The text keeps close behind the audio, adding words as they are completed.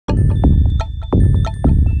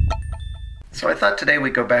So I thought today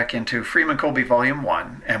we'd go back into Freeman Colby Volume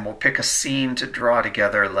 1 and we'll pick a scene to draw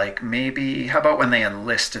together, like maybe, how about when they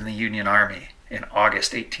enlist in the Union Army in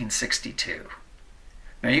August 1862?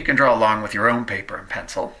 Now you can draw along with your own paper and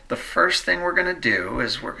pencil. The first thing we're going to do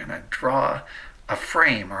is we're going to draw a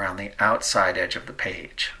frame around the outside edge of the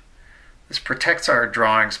page. This protects our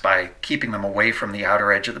drawings by keeping them away from the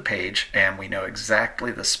outer edge of the page, and we know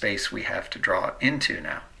exactly the space we have to draw into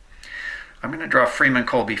now. I'm going to draw Freeman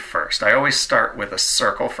Colby first. I always start with a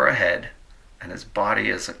circle for a head, and his body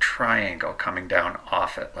is a triangle coming down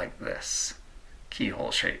off it like this, keyhole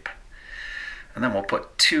shape. And then we'll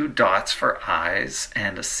put 2 dots for eyes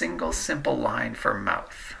and a single simple line for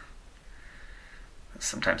mouth.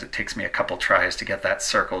 Sometimes it takes me a couple tries to get that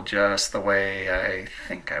circle just the way I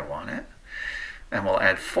think I want it. And we'll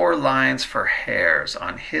add 4 lines for hairs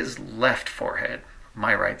on his left forehead,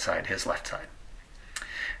 my right side, his left side.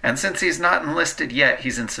 And since he's not enlisted yet,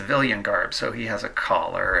 he's in civilian garb, so he has a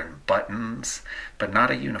collar and buttons, but not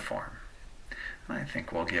a uniform. I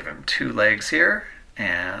think we'll give him 2 legs here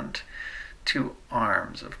and 2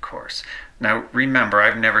 arms, of course. Now remember,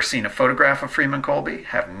 I've never seen a photograph of Freeman Colby,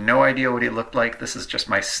 have no idea what he looked like. This is just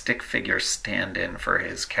my stick figure stand-in for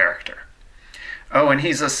his character. Oh, and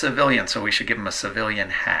he's a civilian, so we should give him a civilian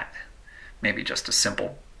hat. Maybe just a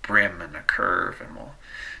simple brim and a curve, and we'll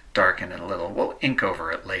darken it a little. We'll ink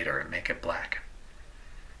over it later and make it black.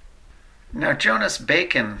 Now Jonas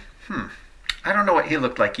Bacon, I don't know what he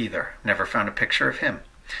looked like either. Never found a picture of him.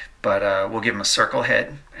 But we'll give him a circle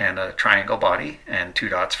head and a triangle body and 2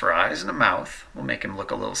 dots for eyes and a mouth. We'll make him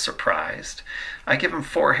look a little surprised. I give him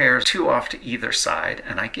 4 hairs, 2 off to either side,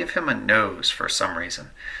 and I give him a nose for some reason.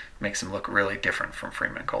 Makes him look really different from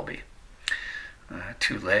Freeman Colby.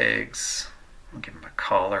 2 legs. We'll give him a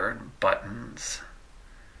collar and buttons.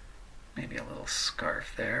 Maybe a little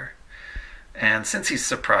scarf there. And since he's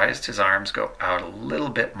surprised, his arms go out a little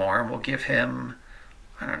bit more, and we'll give him,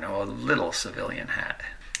 I don't know, a little civilian hat.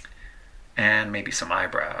 And maybe some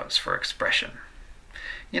eyebrows for expression.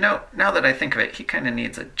 You know, now that I think of it, he kind of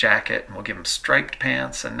needs a jacket, and we'll give him striped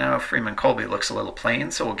pants. And now Freeman Colby looks a little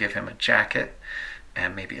plain, so we'll give him a jacket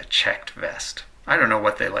and maybe a checked vest. I don't know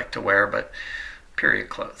what they like to wear, but period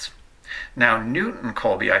clothes. Now Newton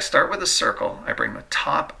Colby, I start with a circle. I bring the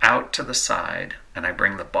top out to the side, and I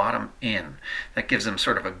bring the bottom in. That gives him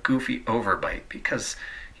sort of a goofy overbite because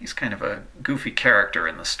he's kind of a goofy character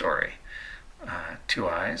in the story. 2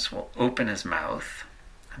 eyes. We'll open his mouth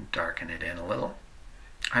and darken it in a little.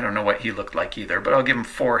 I don't know what he looked like either, but I'll give him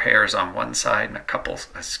 4 hairs on one side and a couple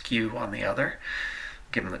askew on the other.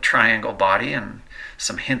 Give him the triangle body and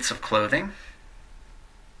some hints of clothing.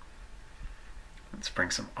 Let's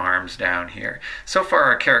bring some arms down here. So far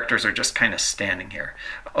our characters are just kind of standing here.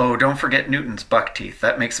 Oh, don't forget Newton's buck teeth.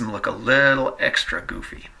 That makes him look a little extra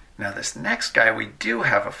goofy. Now this next guy we do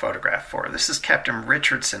have a photograph for. This is Captain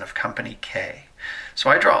Richardson of Company K. So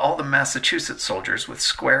I draw all the Massachusetts soldiers with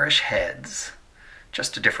squarish heads,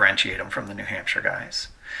 just to differentiate them from the New Hampshire guys.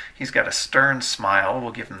 He's got a stern smile.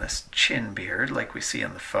 We'll give him this chin beard like we see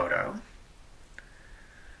in the photo.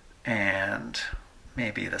 And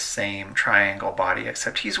maybe the same triangle body,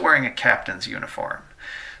 except he's wearing a captain's uniform.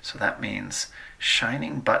 So that means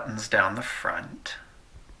shining buttons down the front.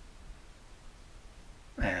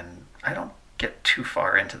 And I don't get too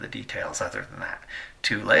far into the details other than that.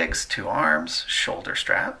 2 legs, 2 arms, shoulder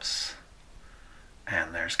straps.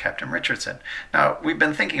 And there's Captain Richardson. Now, we've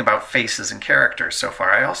been thinking about faces and characters so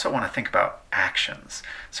far. I also want to think about actions.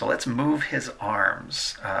 So let's move his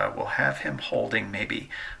arms. We'll have him holding maybe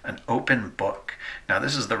an open book. Now,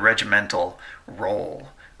 this is the regimental roll.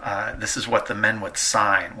 This is what the men would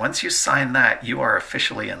sign. Once you sign that, you are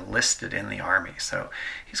officially enlisted in the army. So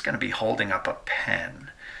he's going to be holding up a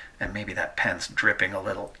pen. And maybe that pen's dripping a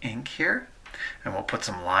little ink here. And we'll put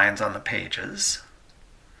some lines on the pages.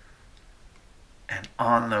 And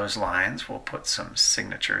on those lines, we'll put some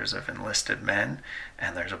signatures of enlisted men.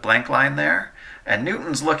 And there's a blank line there. And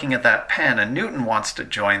Newton's looking at that pen, and Newton wants to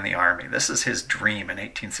join the army. This is his dream in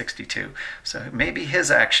 1862. So maybe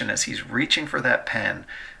his action is he's reaching for that pen.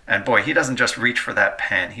 And boy, he doesn't just reach for that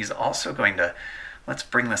pen. He's also going to, let's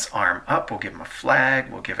bring this arm up. We'll give him a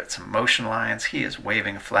flag. We'll give it some motion lines. He is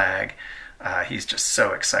waving a flag. He's just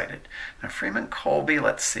so excited. Now Freeman Colby,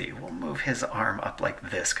 let's see, we'll move his arm up like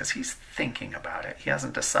this because he's thinking about it. He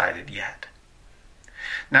hasn't decided yet.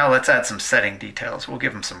 Now let's add some setting details. We'll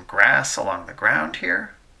give him some grass along the ground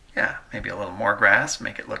here. Yeah, maybe a little more grass,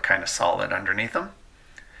 make it look kind of solid underneath him.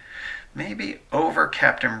 Maybe over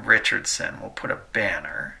Captain Richardson we'll put a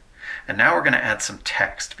banner. And now we're going to add some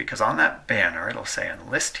text, because on that banner it'll say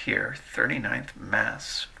enlist here, 39th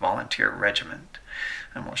Mass Volunteer Regiment.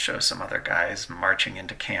 And we'll show some other guys marching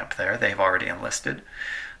into camp there. They've already enlisted.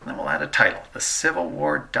 And then we'll add a title, The Civil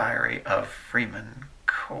War Diary of Freeman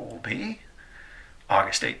Colby,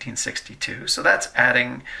 August 1862. So that's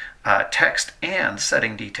adding text and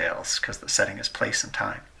setting details, because the setting is place and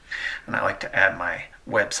time. And I like to add my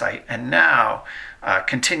website. And now,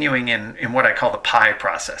 continuing in what I call the PIE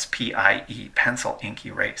process, P-I-E, pencil, ink,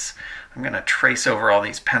 erase. I'm going to trace over all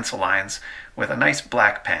these pencil lines with a nice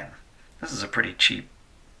black pen. This is a pretty cheap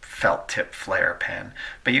felt tip flare pen,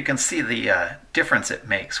 but you can see the difference it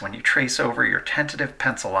makes when you trace over your tentative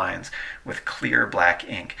pencil lines with clear black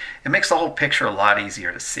ink. It makes the whole picture a lot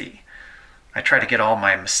easier to see. I try to get all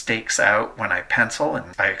my mistakes out when I pencil,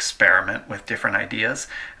 and I experiment with different ideas.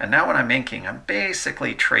 And now when I'm inking, I'm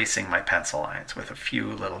basically tracing my pencil lines with a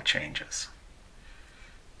few little changes.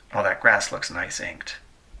 Oh, that grass looks nice inked.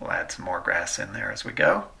 We'll add some more grass in there as we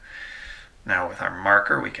go. Now with our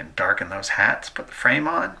marker, we can darken those hats, put the frame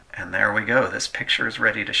on, and there we go. This picture is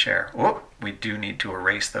ready to share. Whoop, we do need to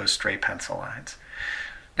erase those stray pencil lines.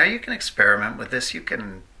 Now you can experiment with this. You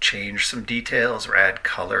can change some details or add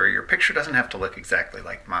color. Your picture doesn't have to look exactly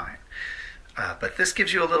like mine. But this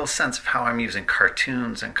gives you a little sense of how I'm using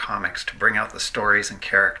cartoons and comics to bring out the stories and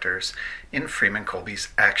characters in Freeman Colby's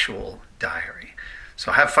actual diary.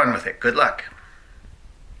 So have fun with it. Good luck.